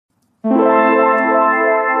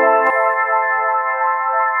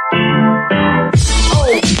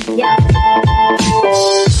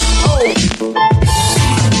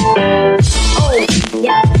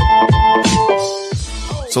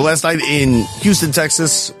So last night in Houston,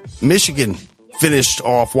 Texas, Michigan finished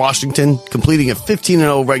off Washington, completing a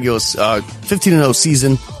 15-0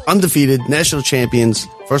 season, undefeated, national champions.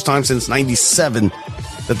 First time since 97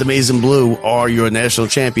 that the Maize and Blue are your national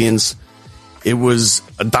champions. It was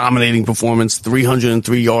a dominating performance,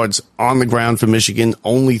 303 yards on the ground for Michigan,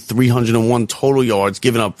 only 301 total yards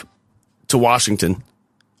given up to Washington.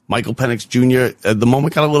 Michael Penix Jr., the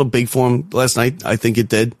moment got a little big for him last night. I think it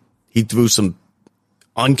did. He threw some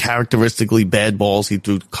uncharacteristically bad balls. He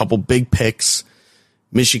threw a couple big picks.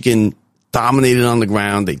 Michigan dominated on the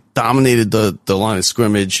ground. They dominated the line of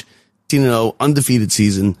scrimmage. 15-0, undefeated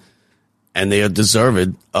season, and they are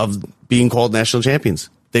deserved of being called national champions.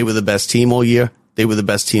 They were the best team all year. They were the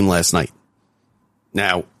best team last night.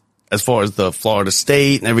 Now, as far as the Florida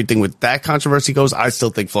State and everything with that controversy goes, I still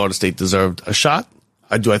think Florida State deserved a shot.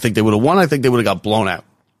 I think they would have won. I think they would have got blown out.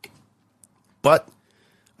 But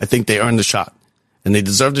I think they earned the shot. And they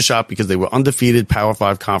deserved a shot because they were undefeated Power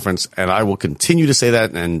 5 conference, and I will continue to say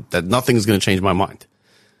that, and that nothing is going to change my mind.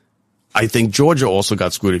 I think Georgia also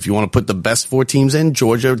got screwed. If you want to put the best 4 teams in,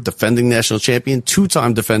 Georgia, defending national champion,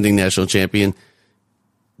 2-time defending national champion,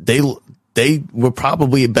 they were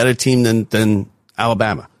probably a better team than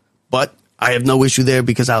Alabama. But I have no issue there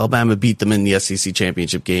because Alabama beat them in the SEC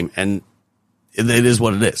championship game, and it is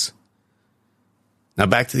what it is. Now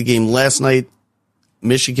back to the game last night.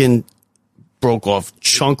 Michigan broke off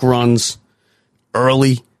chunk runs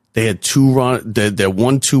early. They had their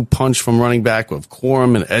 1-2 punch from running back with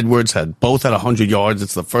Corum and Edwards both had 100 yards.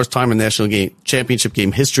 It's the first time in national game championship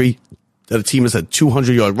game history that a team has had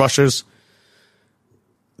 200-yard rushers.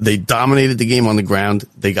 They dominated the game on the ground.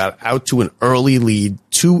 They got out to an early lead,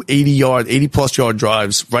 2 80-plus yard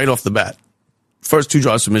drives right off the bat. First 2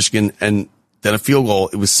 drives for Michigan, and then a field goal.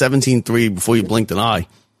 It was 17-3 before you blinked an eye.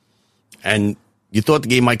 And you thought the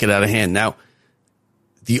game might get out of hand. Now,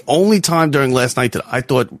 the only time during last night that I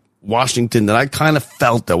thought that I kind of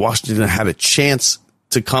felt that Washington had a chance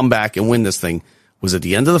to come back and win this thing was at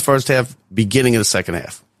the end of the first half, beginning of the second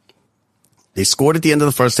half. They scored at the end of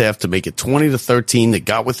the first half to make it 20-13. They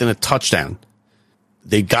got within a touchdown.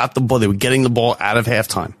 They got the ball. They were getting the ball out of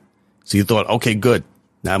halftime. So you thought, okay, good.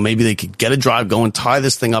 Now maybe they could get a drive going, tie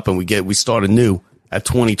this thing up, and we start anew at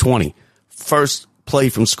 20-20. First play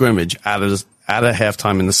from scrimmage out of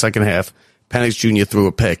halftime in the second half. Penix Jr. threw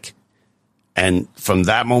a pick. And from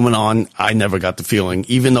that moment on, I never got the feeling,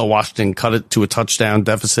 even though Washington cut it to a touchdown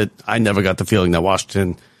deficit, I never got the feeling that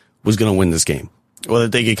Washington was going to win this game or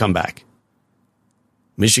that they could come back.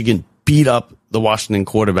 Michigan beat up the Washington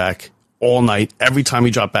quarterback all night. Every time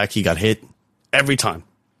he dropped back, he got hit. Every time.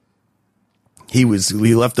 He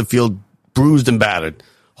left the field bruised and battered,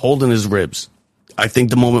 holding his ribs. I think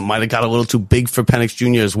the moment might have got a little too big for Penix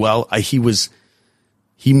Jr. as well.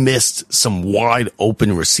 He missed some wide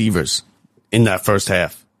open receivers in that first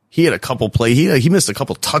half. He had a couple he missed a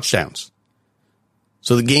couple touchdowns.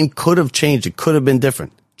 So the game could have changed. It could have been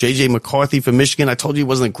different. J.J. McCarthy from Michigan, I told you he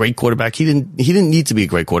wasn't a great quarterback. He didn't need to be a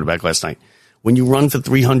great quarterback last night. When you run for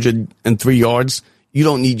 303 yards, you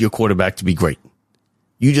don't need your quarterback to be great.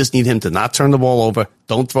 You just need him to not turn the ball over,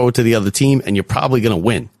 don't throw it to the other team, and you're probably going to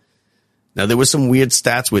win. Now, there were some weird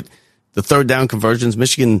stats with the third down conversions.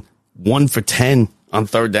 Michigan 1 for 10 on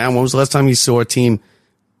third down. When was the last time you saw a team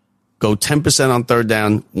go 10% on third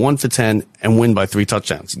down, 1 for 10, and win by 3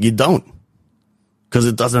 touchdowns? You don't, because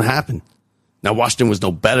it doesn't happen. Now, Washington was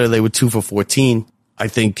no better. They were 2 for 14. I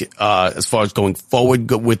think as far as going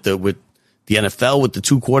forward with the NFL, with the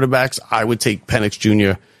 2 quarterbacks, I would take Penix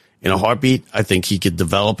Jr. in a heartbeat. I think he could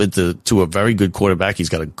develop it to a very good quarterback. He's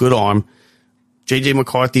got a good arm. J.J.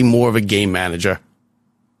 McCarthy, more of a game manager.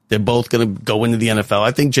 They're both going to go into the NFL.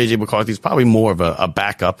 I think J.J. McCarthy is probably more of a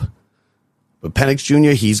backup. But Penix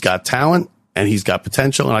Jr., he's got talent and he's got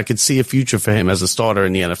potential, and I could see a future for him as a starter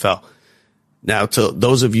in the NFL. Now, to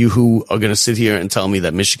those of you who are going to sit here and tell me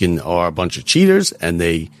that Michigan are a bunch of cheaters and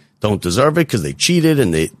they don't deserve it because they cheated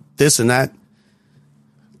and they this and that,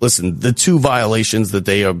 listen, the 2 violations that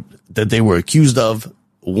they were accused of,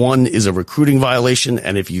 one is a recruiting violation,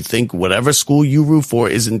 and if you think whatever school you root for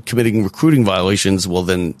isn't committing recruiting violations, well,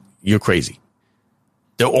 then you're crazy.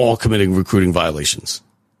 They're all committing recruiting violations,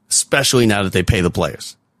 especially now that they pay the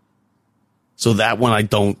players. So that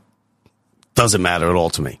one doesn't matter at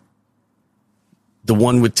all to me. The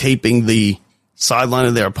one with taping the sideline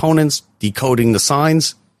of their opponents, decoding the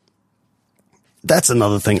signs, that's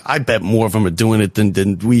another thing. I bet more of them are doing it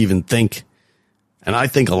than we even think. And I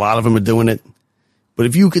think a lot of them are doing it. But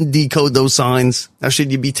if you can decode those signs, now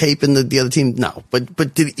should you be taping the other team? No.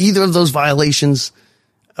 But did either of those violations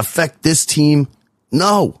affect this team?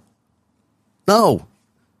 No.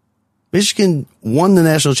 Michigan won the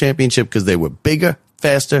national championship because they were bigger,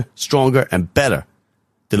 faster, stronger, and better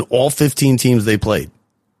than all 15 teams they played.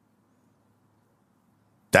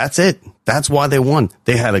 That's it. That's why they won.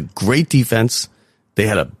 They had a great defense. They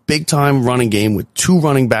had a big-time running game with 2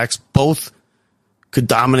 running backs. Both could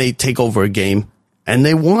dominate, take over a game, and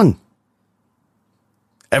they won.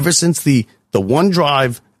 Ever since the one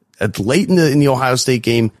drive at late in the Ohio State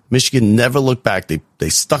game, Michigan never looked back. They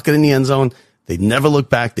stuck it in the end zone. They never looked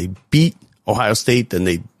back. They beat Ohio State. Then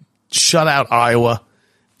they shut out Iowa.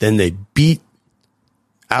 Then they beat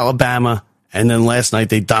Alabama. And then last night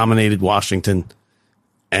they dominated Washington.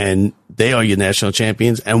 And they are your national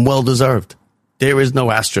champions, and well-deserved. There is no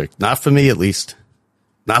asterisk. Not for me, at least.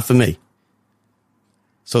 Not for me.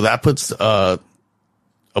 So that puts a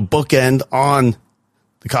bookend on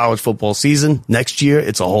the college football season. Next year,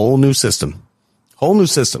 it's a whole new system. Whole new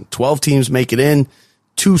system. 12 teams make it in.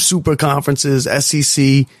 2 super conferences,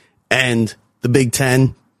 SEC and the Big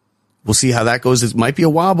Ten. We'll see how that goes. It might be a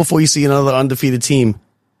while before you see another undefeated team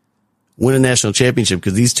win a national championship,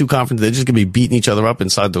 because these 2 conferences, they're just going to be beating each other up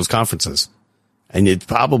inside those conferences. And it's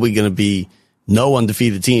probably going to be no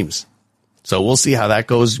undefeated teams. So we'll see how that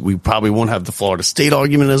goes. We probably won't have the Florida State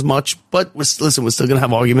argument as much, but we're still going to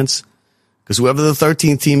have arguments, because whoever the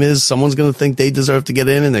 13th team is, someone's going to think they deserve to get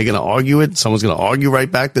in, and they're going to argue it. Someone's going to argue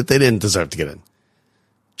right back that they didn't deserve to get in.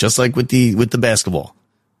 Just like with the basketball.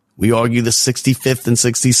 We argue the 65th and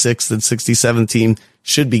 66th and 67th team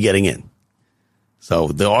should be getting in. So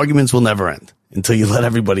the arguments will never end until you let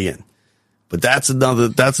everybody in. But that's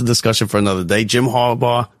a discussion for another day. Jim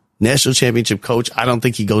Harbaugh, national championship coach. I don't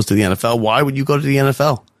think he goes to the NFL. Why would you go to the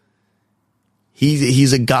NFL?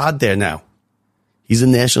 He's a god there now. He's a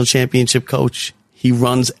national championship coach. He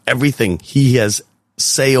runs everything. He has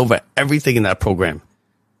say over everything in that program.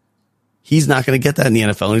 He's not going to get that in the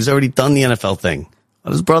NFL. And he's already done the NFL thing.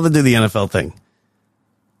 Let his brother do the NFL thing.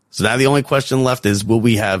 So now the only question left is, will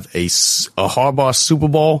we have a Harbaugh Super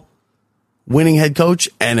Bowl winning head coach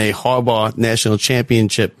and a Harbaugh national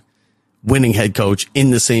championship winning head coach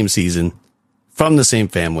in the same season from the same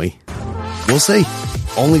family? We'll see.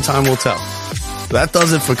 Only time will tell. So that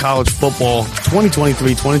does it for college football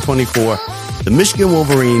 2023-2024. The Michigan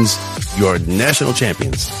Wolverines, your national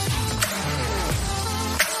champions.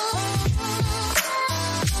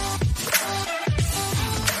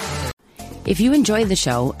 If you enjoyed the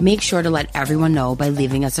show, make sure to let everyone know by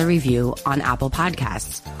leaving us a review on Apple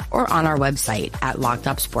Podcasts or on our website at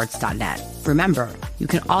lockedupsports.net. Remember, you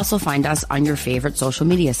can also find us on your favorite social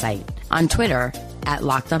media site, on Twitter at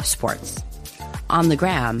lockedupsports, on the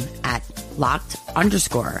gram at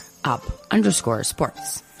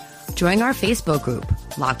locked_up_sports. Join our Facebook group,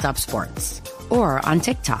 Locked Up Sports, or on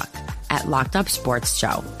TikTok at Locked Up Sports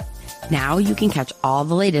Show. Now you can catch all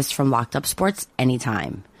the latest from Locked Up Sports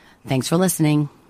anytime. Thanks for listening.